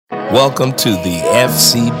Welcome to the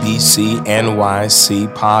FCBC NYC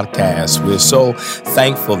podcast. We're so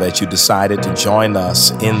thankful that you decided to join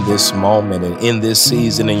us in this moment and in this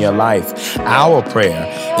season in your life. Our prayer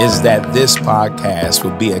is that this podcast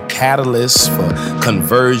will be a catalyst for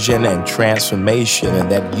conversion and transformation, and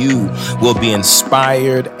that you will be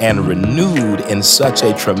inspired and renewed in such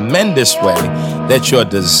a tremendous way that your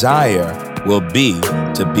desire will be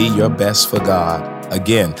to be your best for God.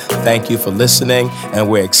 Again, thank you for listening, and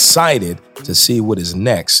we're excited to see what is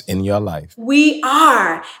next in your life. We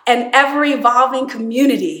are an ever-evolving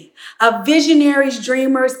community of visionaries,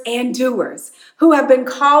 dreamers, and doers who have been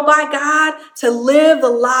called by God to live the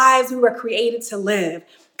lives we were created to live,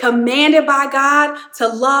 commanded by God to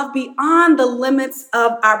love beyond the limits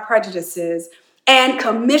of our prejudices, and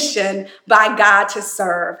commissioned by God to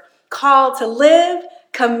serve. Called to live,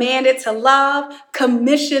 commanded to love,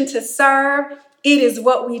 commissioned to serve. It is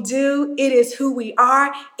what we do. It is who we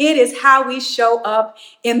are. It is how we show up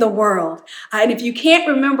in the world. And if you can't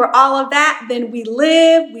remember all of that, then we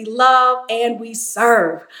live, we love, and we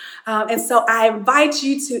serve. And so I invite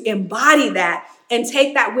you to embody that and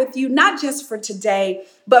take that with you, not just for today,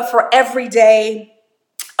 but for every day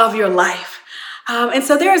of your life. And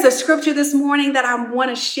so there is a scripture this morning that I want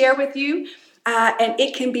to share with you, and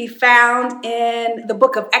it can be found in the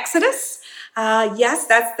book of Exodus. Yes,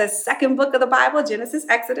 that's the second book of the Bible, Genesis,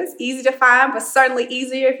 Exodus. Easy to find, but certainly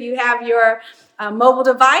easier if you have your mobile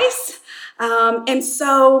device. And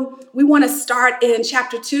so we want to start in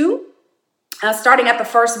chapter 2, starting at the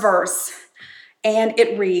first verse. And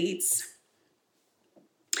it reads,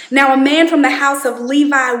 "Now a man from the house of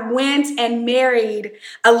Levi went and married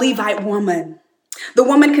a Levite woman. The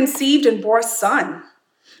woman conceived and bore a son.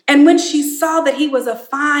 And when she saw that he was a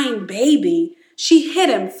fine baby, she hid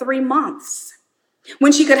him 3 months.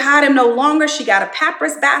 When she could hide him no longer, she got a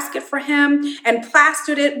papyrus basket for him and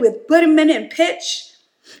plastered it with bitumen and pitch.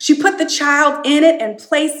 She put the child in it and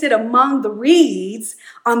placed it among the reeds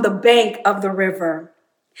on the bank of the river.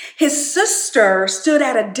 His sister stood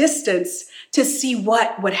at a distance to see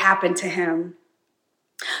what would happen to him.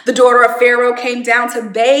 The daughter of Pharaoh came down to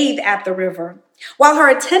bathe at the river, while her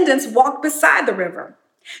attendants walked beside the river.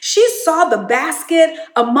 She saw the basket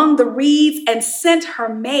among the reeds and sent her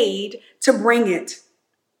maid to bring it.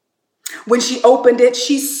 When she opened it,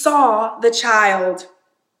 she saw the child.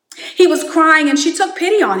 He was crying, and she took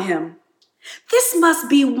pity on him. 'This must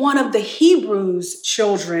be one of the Hebrews'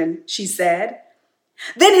 children,' she said.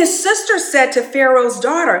 Then his sister said to Pharaoh's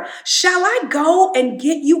daughter, 'Shall I go and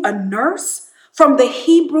get you a nurse from the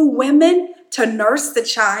Hebrew women to nurse the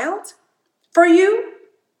child for you?'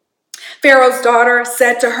 Pharaoh's daughter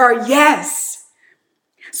said to her, 'Yes.'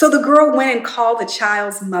 So the girl went and called the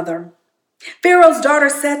child's mother. Pharaoh's daughter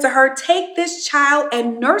said to her, 'Take this child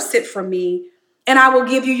and nurse it for me, and I will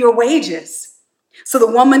give you your wages.' So the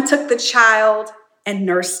woman took the child and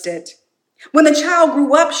nursed it. When the child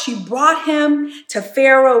grew up, she brought him to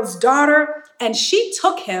Pharaoh's daughter, and she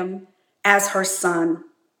took him as her son.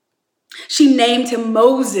 She named him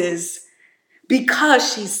Moses because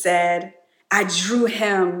she said, 'I drew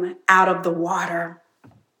him out of the water.'"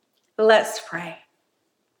 Let's pray.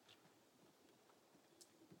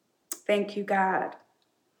 Thank you, God.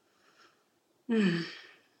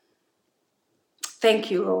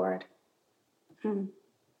 Thank you, Lord.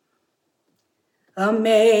 Amazing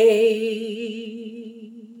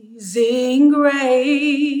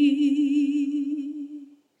grace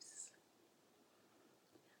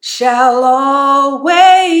shall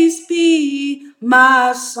always be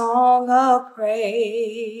my song of praise.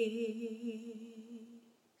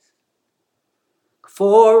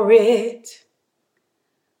 For it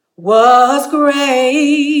was grace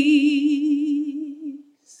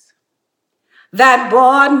that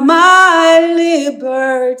bought my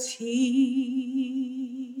liberty.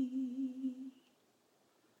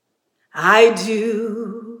 I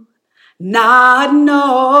do not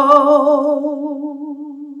know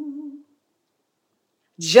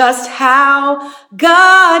just how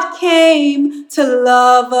God came to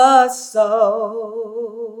love us so.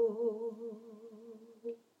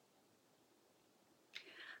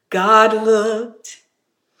 God looked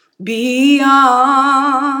beyond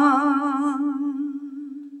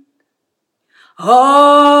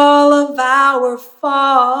all of our faults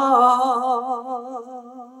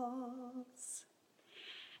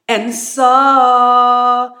and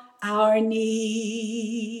saw our needs.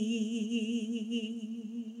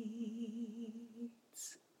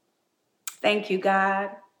 Thank you, God.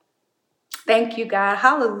 Thank you, God.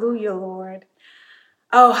 Hallelujah, Lord.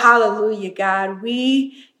 Oh, hallelujah, God.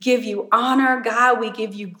 We give you honor, God. We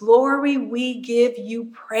give you glory. We give you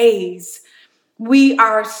praise. We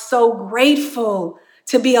are so grateful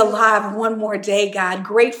to be alive one more day, God.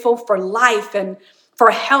 Grateful for life and for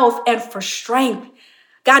health and for strength.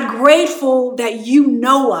 God, grateful that you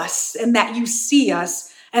know us and that you see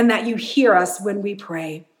us and that you hear us when we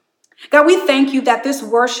pray. God, we thank you that this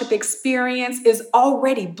worship experience is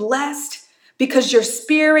already blessed because your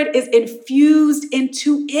spirit is infused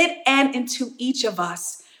into it and into each of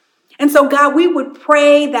us. And so, God, we would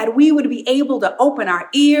pray that we would be able to open our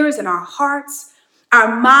ears and our hearts,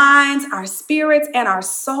 our minds, our spirits, and our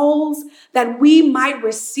souls, that we might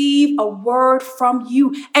receive a word from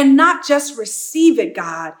you and not just receive it,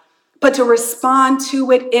 God, but to respond to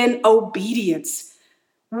it in obedience.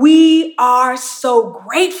 We are so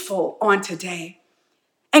grateful on today.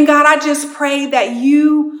 And God, I just pray that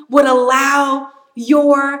you would allow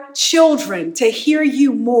your children to hear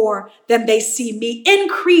you more than they see me.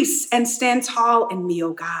 Increase and stand tall in me,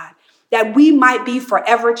 oh God, that we might be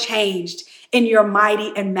forever changed in your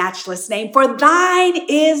mighty and matchless name. For thine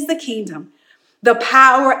is the kingdom, the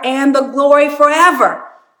power, and the glory forever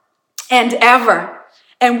and ever.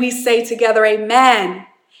 And we say together, amen,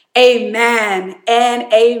 amen,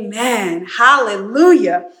 and amen.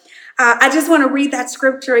 Hallelujah. I just want to read that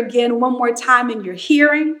scripture again one more time in your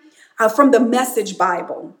hearing from the Message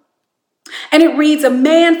Bible. And it reads, a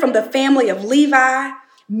man from the family of Levi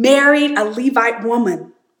married a Levite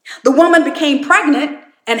woman. The woman became pregnant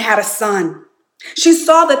and had a son. She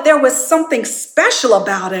saw that there was something special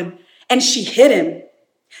about him and she hid him.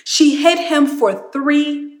 She hid him for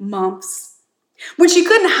 3 months. When she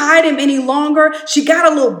couldn't hide him any longer, she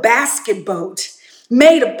got a little basket boat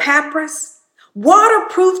made of papyrus,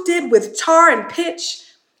 waterproofed it with tar and pitch,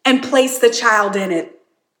 and placed the child in it.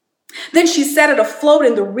 Then she set it afloat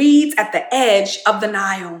in the reeds at the edge of the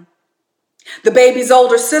Nile. The baby's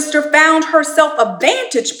older sister found herself a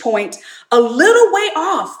vantage point a little way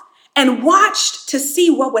off and watched to see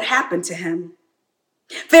what would happen to him.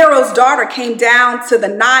 Pharaoh's daughter came down to the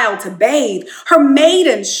Nile to bathe. Her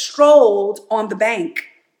maiden strolled on the bank.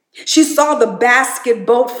 She saw the basket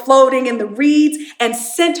boat floating in the reeds and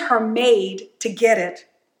sent her maid to get it.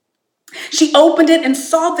 She opened it and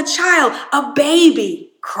saw the child, a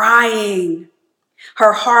baby, crying.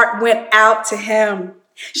 Her heart went out to him.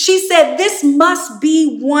 She said, this must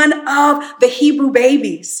be one of the Hebrew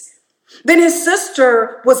babies. Then his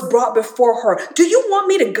sister was brought before her. Do you want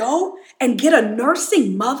me to go and get a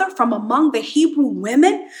nursing mother from among the Hebrew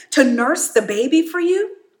women to nurse the baby for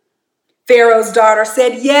you? Pharaoh's daughter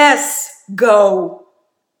said, yes, go.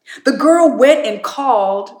 The girl went and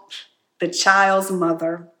called the child's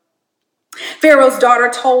mother. Pharaoh's daughter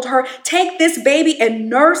told her, take this baby and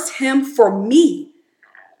nurse him for me.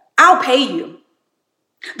 I'll pay you.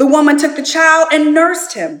 The woman took the child and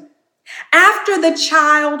nursed him. After the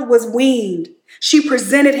child was weaned, she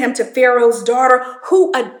presented him to Pharaoh's daughter,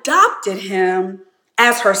 who adopted him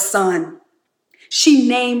as her son. She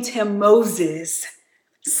named him Moses,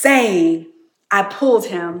 saying, I pulled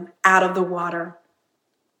him out of the water.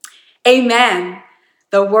 Amen.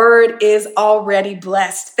 The word is already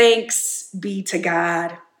blessed. Thanks be to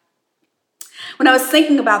God. When I was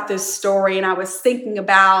thinking about this story and I was thinking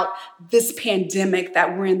about this pandemic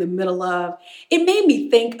that we're in the middle of, it made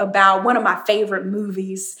me think about one of my favorite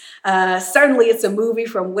movies. Certainly it's a movie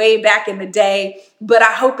from way back in the day, but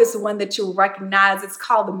I hope it's one that you'll recognize. It's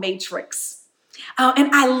called The Matrix.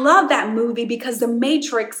 And I love that movie because The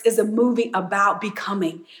Matrix is a movie about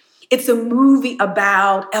becoming. It's a movie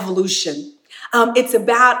about evolution. It's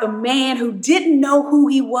about a man who didn't know who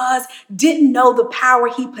he was, didn't know the power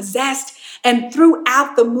he possessed. And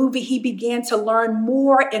throughout the movie, he began to learn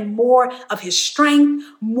more and more of his strength,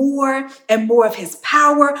 more and more of his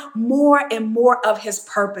power, more and more of his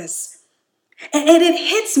purpose. And it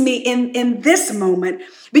hits me in this moment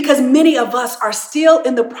because many of us are still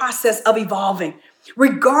in the process of evolving.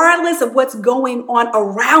 Regardless of what's going on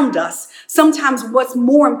around us, sometimes what's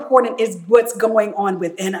more important is what's going on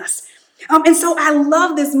within us. And so I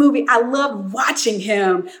love this movie. I love watching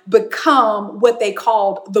him become what they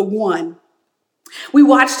called the One. We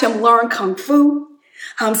watched him learn Kung Fu,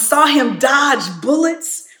 saw him dodge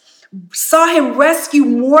bullets, saw him rescue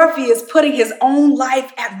Morpheus, putting his own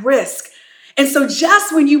life at risk. And so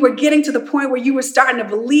just when you were getting to the point where you were starting to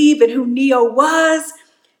believe in who Neo was,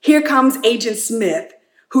 here comes Agent Smith,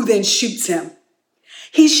 who then shoots him.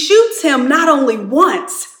 He shoots him not only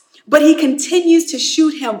once, but he continues to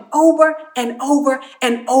shoot him over and over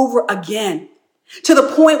and over again, to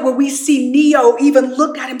the point where we see Neo even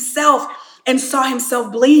look at himself and saw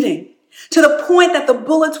himself bleeding, to the point that the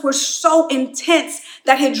bullets were so intense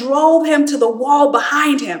that had drove him to the wall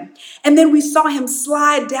behind him. And then we saw him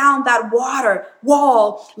slide down that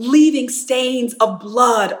wall, leaving stains of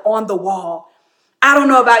blood on the wall. I don't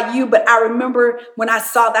know about you, but I remember when I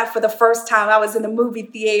saw that for the first time, I was in the movie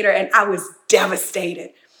theater and I was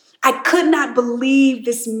devastated. I could not believe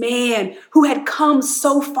this man who had come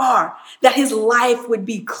so far that his life would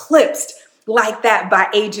be clipped like that by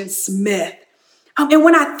Agent Smith. And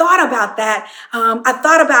when I thought about that, I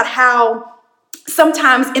thought about how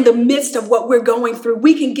sometimes in the midst of what we're going through,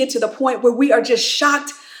 we can get to the point where we are just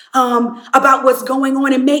shocked about what's going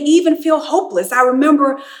on and may even feel hopeless. I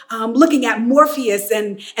remember looking at Morpheus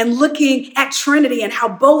and looking at Trinity and how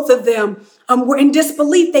both of them were in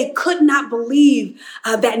disbelief. They could not believe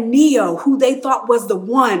that Neo, who they thought was the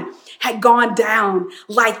one, had gone down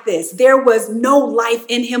like this. There was no life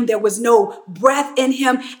in him. There was no breath in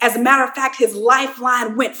him. As a matter of fact, his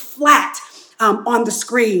lifeline went flat on the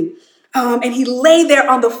screen. And he lay there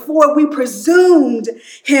on the floor. We presumed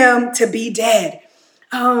him to be dead.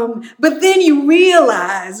 But then you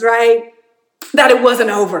realize, right, that it wasn't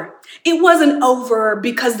over. It wasn't over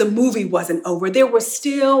because the movie wasn't over. There was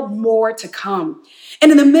still more to come.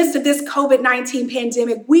 And in the midst of this COVID-19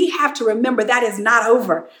 pandemic, we have to remember that is not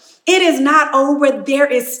over. It is not over. There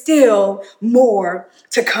is still more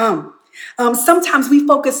to come. Sometimes we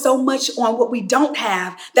focus so much on what we don't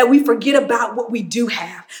have that we forget about what we do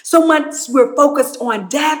have. So much we're focused on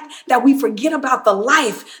death that we forget about the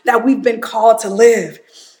life that we've been called to live.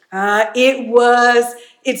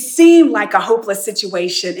 It seemed like a hopeless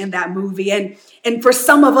situation in that movie. And for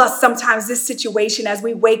some of us, sometimes this situation, as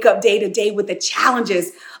we wake up day to day with the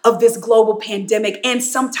challenges of this global pandemic, and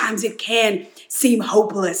sometimes it can seem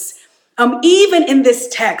hopeless. Even in this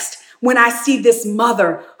text, when I see this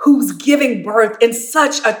mother who's giving birth in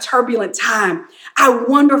such a turbulent time, I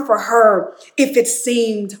wonder for her if it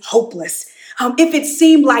seemed hopeless, if it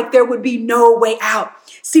seemed like there would be no way out.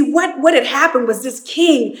 See, what had happened was this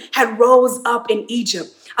king had rose up in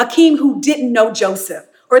Egypt, a king who didn't know Joseph,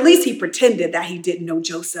 or at least he pretended that he didn't know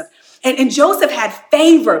Joseph. And Joseph had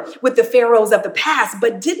favor with the pharaohs of the past,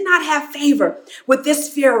 but did not have favor with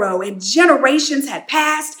this pharaoh. And generations had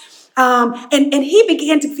passed. And he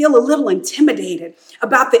began to feel a little intimidated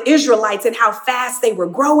about the Israelites and how fast they were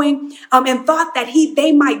growing, and thought that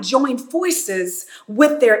they might join forces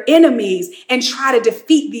with their enemies and try to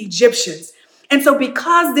defeat the Egyptians. And so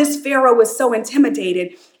because this Pharaoh was so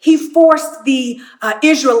intimidated, he forced the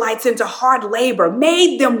Israelites into hard labor,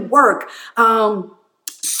 made them work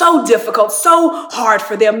so difficult, so hard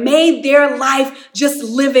for them, made their life just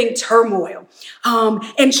living turmoil,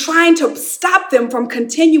 and trying to stop them from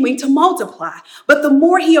continuing to multiply. But the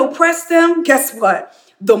more he oppressed them, guess what?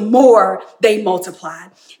 The more they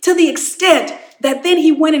multiplied, to the extent that then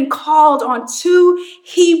he went and called on two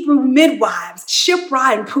Hebrew midwives,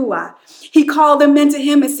 Shiphrah and Puah. He called them into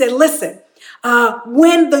him and said, listen,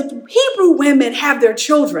 when the Hebrew women have their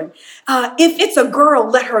children, if it's a girl,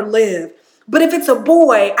 let her live. But if it's a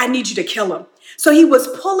boy, I need you to kill him. So he was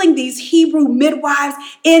pulling these Hebrew midwives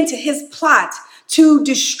into his plot to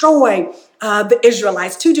destroy the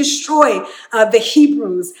Israelites, to destroy the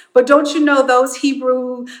Hebrews. But don't you know those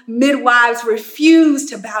Hebrew midwives refused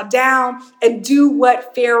to bow down and do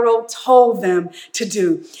what Pharaoh told them to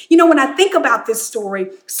do? You know, when I think about this story,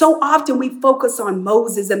 so often we focus on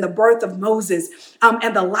Moses and the birth of Moses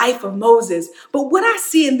and the life of Moses. But what I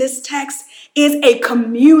see in this text is a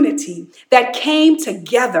community that came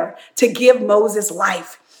together to give Moses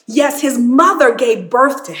life. Yes, his mother gave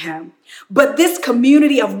birth to him, but this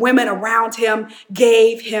community of women around him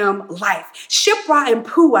gave him life. Shiphrah and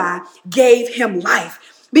Puah gave him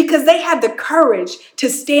life because they had the courage to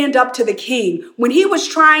stand up to the king. When he was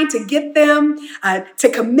trying to get them to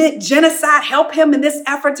commit genocide, help him in this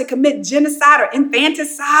effort to commit genocide or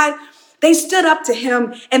infanticide, they stood up to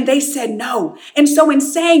him and they said no. And so in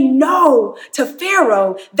saying no to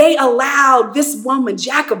Pharaoh, they allowed this woman,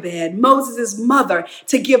 Jochebed, Moses' mother,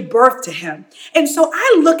 to give birth to him. And so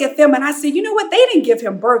I look at them and I say, you know what? They didn't give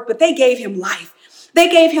him birth, but they gave him life. They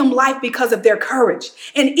gave him life because of their courage.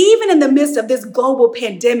 And even in the midst of this global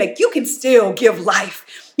pandemic, you can still give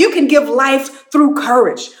life. You can give life through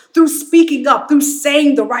courage, through speaking up, through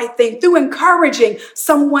saying the right thing, through encouraging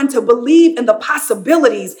someone to believe in the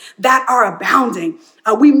possibilities that are abounding.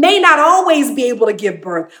 We may not always be able to give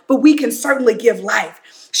birth, but we can certainly give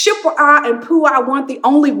life. Shiphrah and Puah weren't the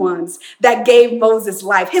only ones that gave Moses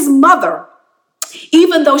life. His mother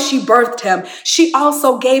Even though she birthed him, she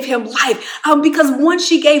also gave him life. Because once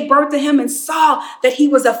she gave birth to him and saw that he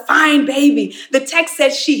was a fine baby, the text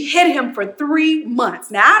said she hid him for 3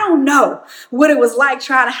 months. Now, I don't know what it was like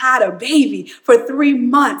trying to hide a baby for 3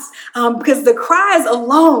 months, because the cries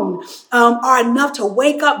alone are enough to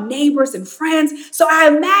wake up neighbors and friends. So I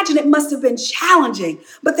imagine it must have been challenging,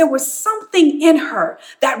 but there was something in her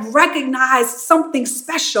that recognized something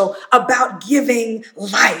special about giving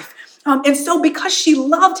life. And so because she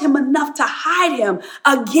loved him enough to hide him,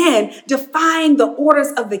 again, defying the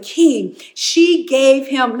orders of the king, she gave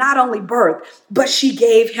him not only birth, but she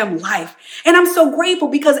gave him life. And I'm so grateful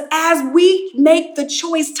because as we make the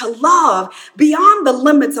choice to love beyond the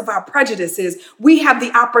limits of our prejudices, we have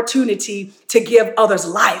the opportunity to give others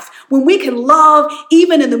life. When we can love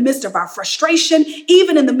even in the midst of our frustration,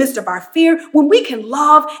 even in the midst of our fear, when we can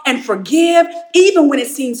love and forgive, even when it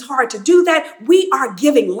seems hard to do that, we are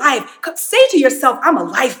giving life. Say to yourself, I'm a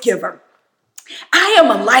life giver. I am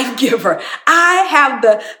a life giver. I have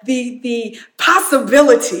the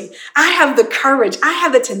possibility. I have the courage. I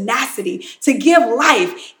have the tenacity to give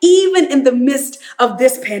life even in the midst of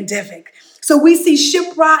this pandemic. So we see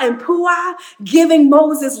Shiphrah and Puah giving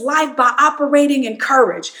Moses life by operating in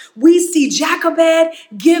courage. We see Jochebed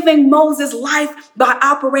giving Moses life by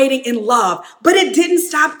operating in love. But it didn't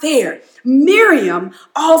stop there. Miriam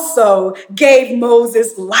also gave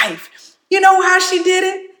Moses life. You know how she did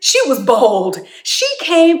it? She was bold. She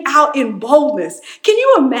came out in boldness. Can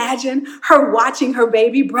you imagine her watching her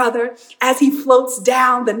baby brother as he floats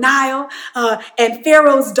down the Nile and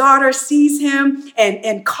Pharaoh's daughter sees him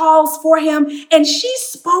and calls for him? And she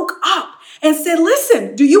spoke up and said,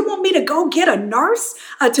 listen, do you want me to go get a nurse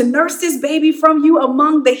to nurse this baby from you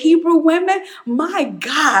among the Hebrew women? My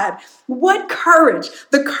God, what courage.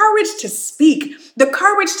 The courage to speak. The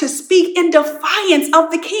courage to speak in defiance of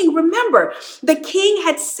the king. Remember, the king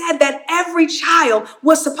had said that every child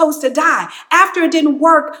was supposed to die. After it didn't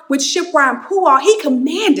work with Shiphrah and Puah, he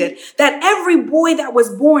commanded that every boy that was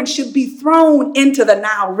born should be thrown into the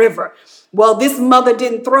Nile River. Well, this mother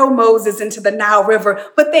didn't throw Moses into the Nile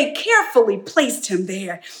River, but they carefully placed him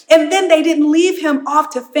there. And then they didn't leave him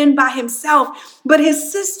off to fend by himself, but his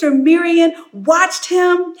sister Miriam watched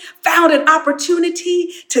him, found an opportunity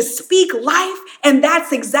to speak life, and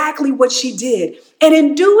that's exactly what she did. And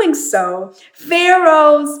in doing so,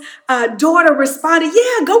 Pharaoh's daughter responded,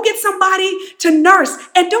 yeah, go get somebody to nurse.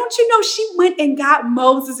 And don't you know, she went and got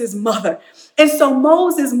Moses' mother. And so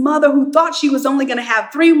Moses' mother, who thought she was only going to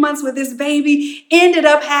have 3 months with this baby, ended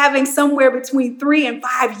up having somewhere between 3 and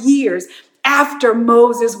 5 years after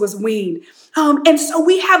Moses was weaned. And so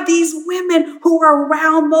we have these women who are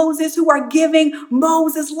around Moses, who are giving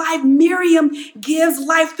Moses life. Miriam gives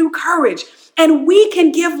life through courage, and we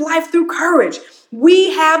can give life through courage.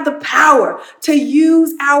 We have the power to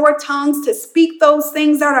use our tongues to speak those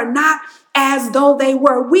things that are not as though they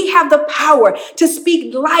were. We have the power to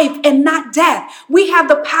speak life and not death. We have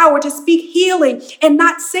the power to speak healing and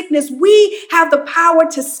not sickness. We have the power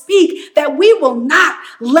to speak that we will not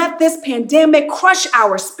let this pandemic crush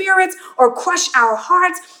our spirits or crush our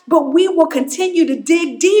hearts, but we will continue to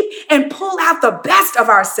dig deep and pull out the best of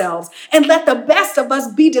ourselves and let the best of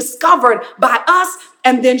us be discovered by us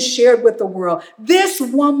and then shared with the world. This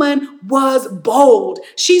woman was bold.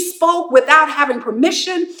 She spoke without having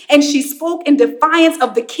permission, and she spoke in defiance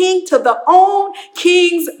of the king to the own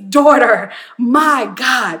king's daughter. My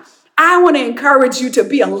God, I want to encourage you to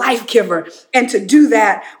be a life giver and to do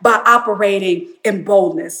that by operating in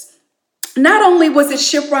boldness. Not only was it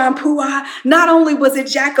Shiphrah and Puah, not only was it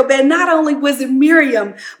Jochebed, not only was it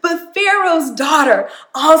Miriam, but Pharaoh's daughter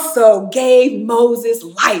also gave Moses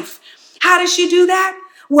life. How did she do that?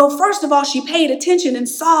 Well, first of all, she paid attention and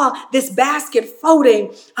saw this basket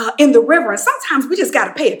floating in the river. And sometimes we just got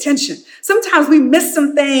to pay attention. Sometimes we miss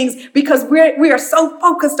some things because we are so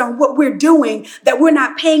focused on what we're doing that we're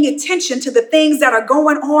not paying attention to the things that are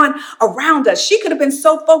going on around us. She could have been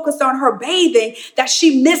so focused on her bathing that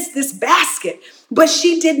she missed this basket. But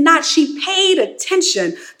she did not. She paid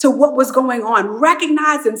attention to what was going on,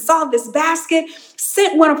 recognized and saw this basket,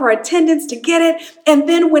 sent one of her attendants to get it. And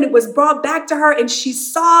then when it was brought back to her and she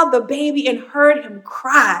saw the baby and heard him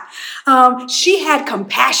cry, she had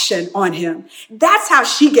compassion on him. That's how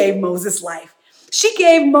she gave Moses life. She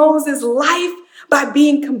gave Moses life by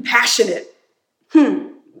being compassionate.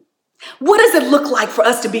 What does it look like for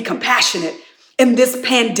us to be compassionate in this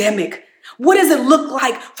pandemic? What does it look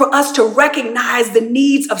like for us to recognize the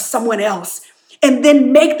needs of someone else and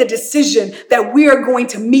then make the decision that we are going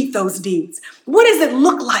to meet those needs? What does it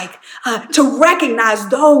look like to recognize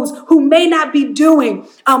those who may not be doing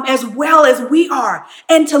as well as we are,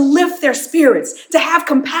 and to lift their spirits, to have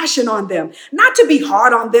compassion on them, not to be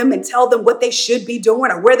hard on them and tell them what they should be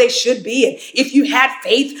doing or where they should be? And if you had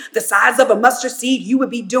faith the size of a mustard seed, you would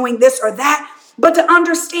be doing this or that. But to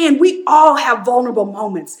understand, we all have vulnerable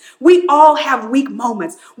moments. We all have weak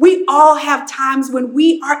moments. We all have times when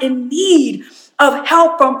we are in need of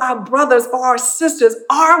help from our brothers or our sisters.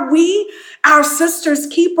 Are we our sister's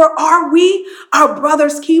keeper? Are we our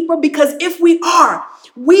brother's keeper? Because if we are,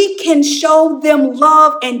 we can show them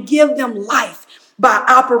love and give them life by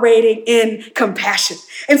operating in compassion.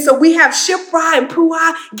 And so we have Shiphrah and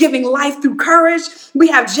Puah giving life through courage. We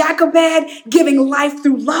have Jochebed giving life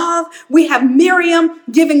through love. We have Miriam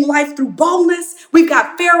giving life through boldness. We've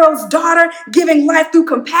got Pharaoh's daughter giving life through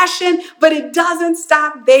compassion, but it doesn't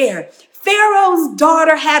stop there. Pharaoh's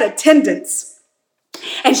daughter had attendants.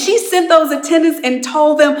 And she sent those attendants and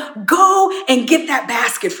told them, go and get that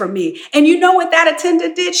basket for me. And you know what that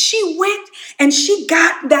attendant did? She went and she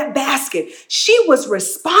got that basket. She was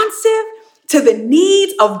responsive to the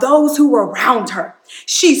needs of those who were around her.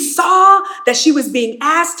 She saw that she was being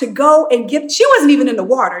asked to go and she wasn't even in the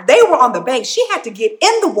water. They were on the bank. She had to get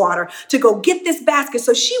in the water to go get this basket.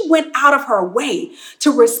 So she went out of her way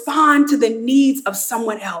to respond to the needs of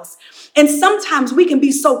someone else. And sometimes we can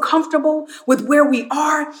be so comfortable with where we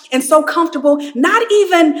are and so comfortable, not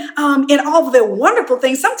even in all of the wonderful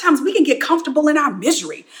things. Sometimes we can get comfortable in our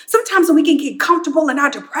misery. Sometimes we can get comfortable in our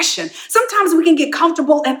depression. Sometimes we can get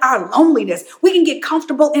comfortable in our loneliness. We can get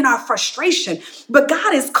comfortable in our frustration. But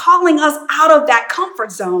God is calling us out of that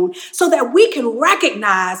comfort zone so that we can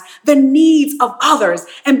recognize the needs of others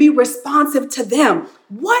and be responsive to them.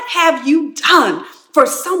 What have you done for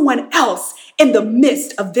someone else in the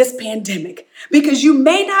midst of this pandemic? Because you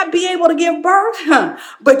may not be able to give birth,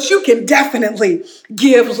 but you can definitely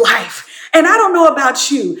give life. And I don't know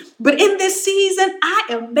about you, but in this season, I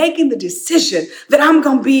am making the decision that I'm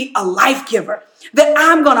going to be a life giver, that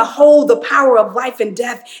I'm going to hold the power of life and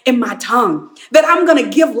death in my tongue, that I'm going to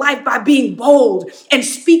give life by being bold and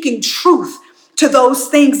speaking truth to those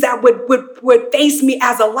things that would face me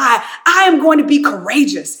as a lie. I am going to be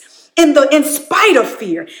courageous. In spite of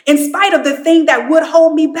fear, in spite of the thing that would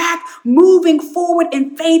hold me back, moving forward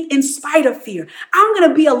in faith in spite of fear. I'm going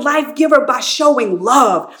to be a life giver by showing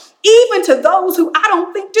love, even to those who I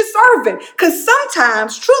don't think deserve it. Because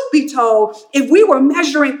sometimes, truth be told, if we were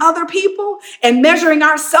measuring other people and measuring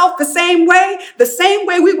ourselves the same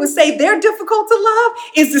way we would say they're difficult to love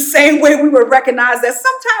is the same way we would recognize that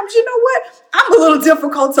sometimes, you know what, I'm a little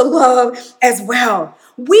difficult to love as well.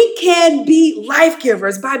 We can be life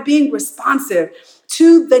givers by being responsive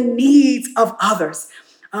to the needs of others.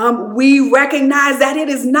 We recognize that it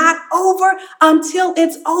is not over until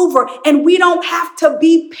it's over, and we don't have to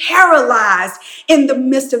be paralyzed in the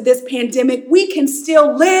midst of this pandemic. We can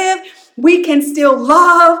still live, we can still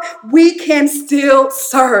love, we can still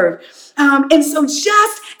serve. And so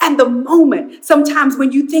just at the moment, sometimes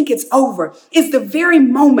when you think it's over, is the very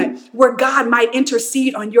moment where God might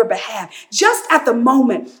intercede on your behalf. Just at the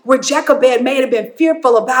moment where Jochebed may have been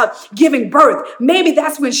fearful about giving birth. Maybe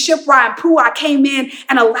that's when Shiphrah and Puah came in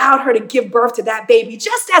and allowed her to give birth to that baby.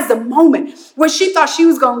 Just as the moment where she thought she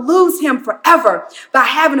was going to lose him forever by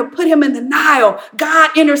having to put him in the Nile,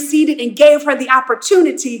 God interceded and gave her the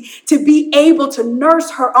opportunity to be able to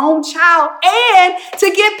nurse her own child and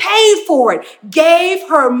to get paid for it. Gave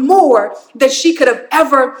her more than she could have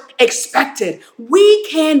ever expected. We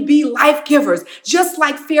can be life givers, just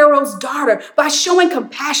like Pharaoh's daughter, by showing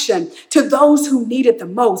compassion to those who need it the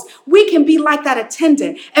most. We can be like that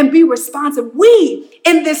attendant and be responsive. We,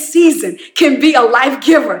 in this season, can be a life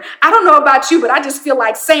giver. I don't know about you, but I just feel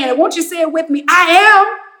like saying it. Won't you say it with me? I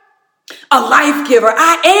am a life giver.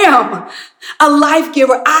 I am a life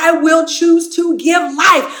giver. I will choose to give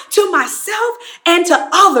life to myself and to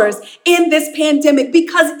others in this pandemic,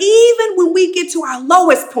 because even when we get to our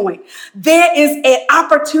lowest point, there is an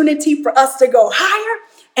opportunity for us to go higher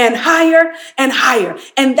and higher and higher.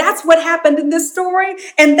 And that's what happened in this story.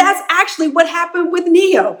 And that's actually what happened with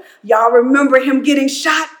Neo. Y'all remember him getting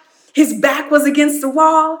shot? His back was against the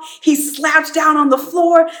wall. He slouched down on the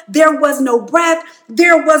floor. There was no breath.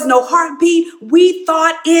 There was no heartbeat. We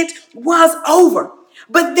thought it was over.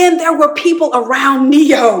 But then there were people around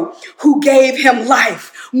Neo who gave him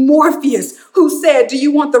life. Morpheus, who said, do you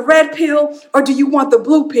want the red pill or do you want the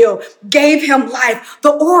blue pill? Gave him life.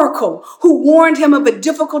 The Oracle, who warned him of a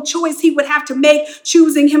difficult choice he would have to make,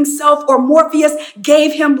 choosing himself or Morpheus,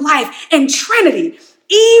 gave him life. And Trinity,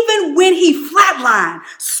 even when he flatlined,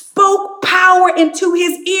 spoke power into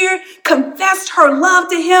his ear, confessed her love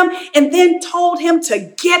to him, and then told him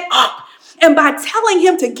to get up. And by telling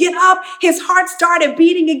him to get up, his heart started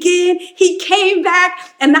beating again. He came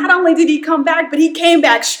back, and not only did he come back, but he came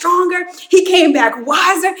back stronger. He came back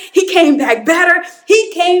wiser. He came back better.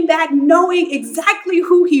 He came back knowing exactly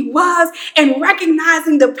who he was and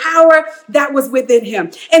recognizing the power that was within him.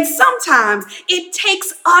 And sometimes it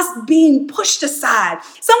takes us being pushed aside.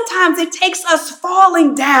 Sometimes it takes us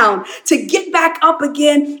falling down to get back up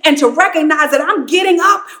again and to recognize that I'm getting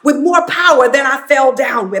up with more power than I fell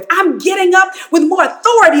down with. I'm getting up with more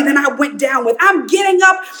authority than I went down with. I'm getting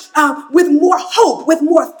up with more hope, with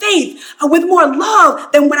more faith, with more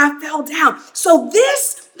love than when I fell down. So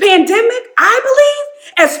this pandemic, I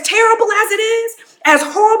believe, as terrible as it is, as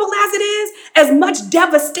horrible as it is, as much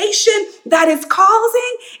devastation that it's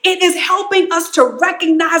causing, it is helping us to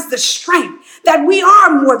recognize the strength that we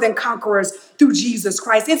are more than conquerors through Jesus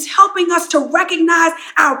Christ. It's helping us to recognize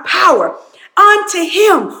our power unto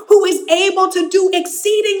him who is able to do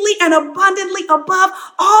exceedingly and abundantly above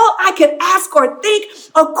all I could ask or think,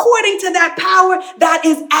 according to that power that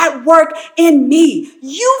is at work in me.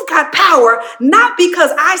 You've got power, not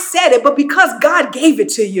because I said it, but because God gave it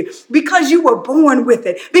to you, because you were born with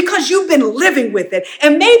it, because you've been living with it.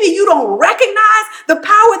 And maybe you don't recognize the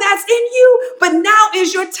power that's in you, but now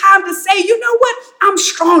is your time to say, you know what? I'm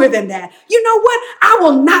stronger than that. You know what? I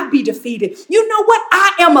will not be defeated. You know what?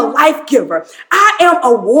 I am a life giver. I am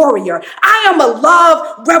a warrior. I am a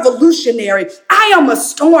love revolutionary. I am a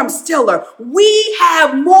storm stiller. We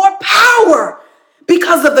have more power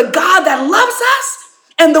because of the God that loves us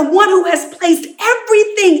and the one who has placed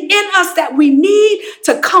everything in us that we need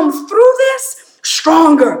to come through this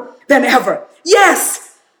stronger than ever.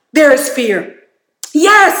 Yes, there is fear.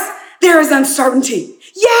 Yes, there is uncertainty.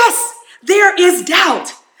 Yes, there is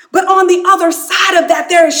doubt. But on the other side of that,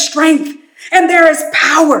 there is strength. And there is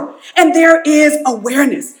power, and there is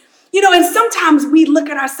awareness. You know, and sometimes we look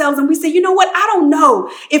at ourselves and we say, you know what? I don't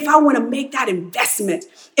know if I want to make that investment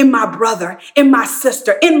in my brother, in my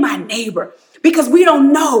sister, in my neighbor, because we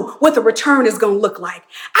don't know what the return is going to look like.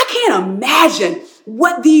 I can't imagine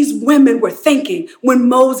what these women were thinking when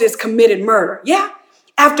Moses committed murder. Yeah.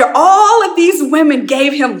 After all of these women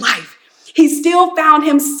gave him life, he still found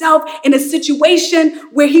himself in a situation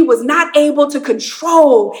where he was not able to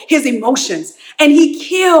control his emotions. And he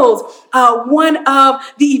killed one of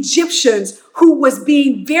the Egyptians who was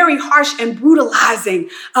being very harsh and brutalizing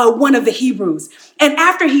one of the Hebrews. And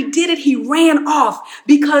after he did it, he ran off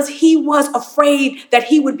because he was afraid that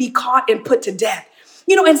he would be caught and put to death.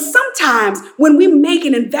 You know, and sometimes when we make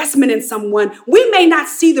an investment in someone, we may not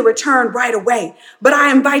see the return right away, but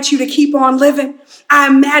I invite you to keep on living. I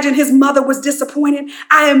imagine his mother was disappointed.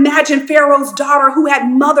 I imagine Pharaoh's daughter who had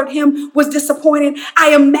mothered him was disappointed.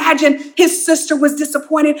 I imagine his sister was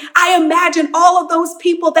disappointed. I imagine all of those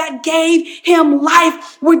people that gave him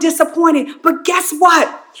life were disappointed. But guess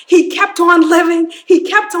what? He kept on living. He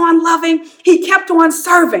kept on loving. He kept on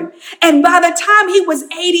serving. And by the time he was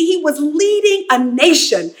 80, he was leading a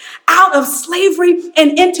nation out of slavery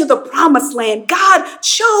and into the promised land. God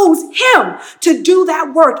chose him to do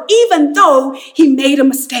that work, even though he made a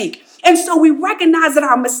mistake. And so we recognize that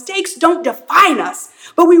our mistakes don't define us,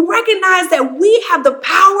 but we recognize that we have the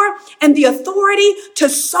power and the authority to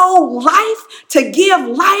sow life, to give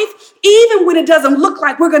life, even when it doesn't look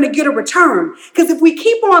like we're going to get a return. Because if we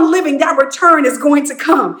keep on living, that return is going to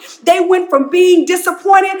come. They went from being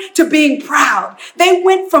disappointed to being proud. They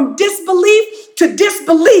went from disbelief to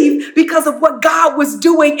disbelief because of what God was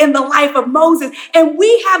doing in the life of Moses. And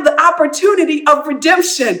we have the opportunity of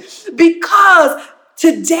redemption because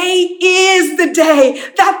today is the day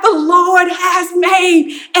that the Lord has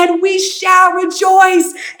made, and we shall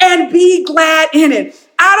rejoice and be glad in it.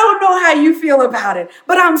 I don't know how you feel about it,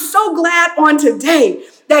 but I'm so glad on today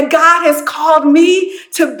that God has called me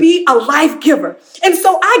to be a life giver. And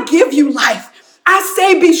so I give you life. I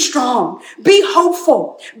say be strong, be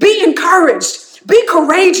hopeful, be encouraged, be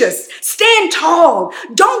courageous, stand tall,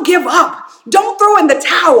 don't give up. Don't throw in the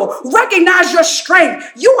towel. Recognize your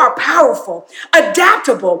strength. You are powerful,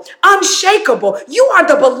 adaptable, unshakable. You are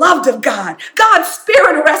the beloved of God. God's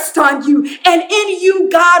spirit rests on you, and in you,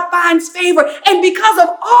 God finds favor. And because of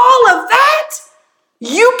all of that,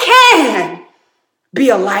 you can be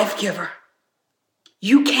a life giver.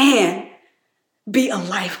 You can be a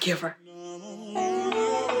life giver.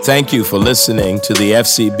 Thank you for listening to the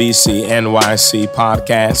FCBC NYC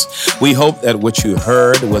podcast. We hope that what you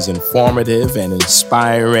heard was informative and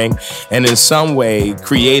inspiring, and in some way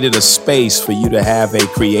created a space for you to have a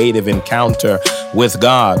creative encounter with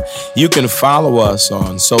God. You can follow us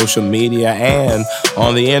on social media and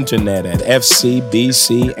on the internet at fcbcnyc.org.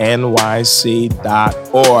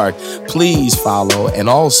 Please follow and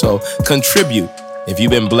also contribute. If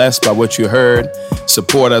you've been blessed by what you heard,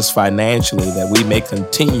 support us financially that we may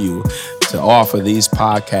continue to offer these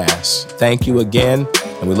podcasts. Thank you again,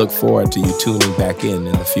 and we look forward to you tuning back in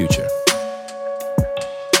the future.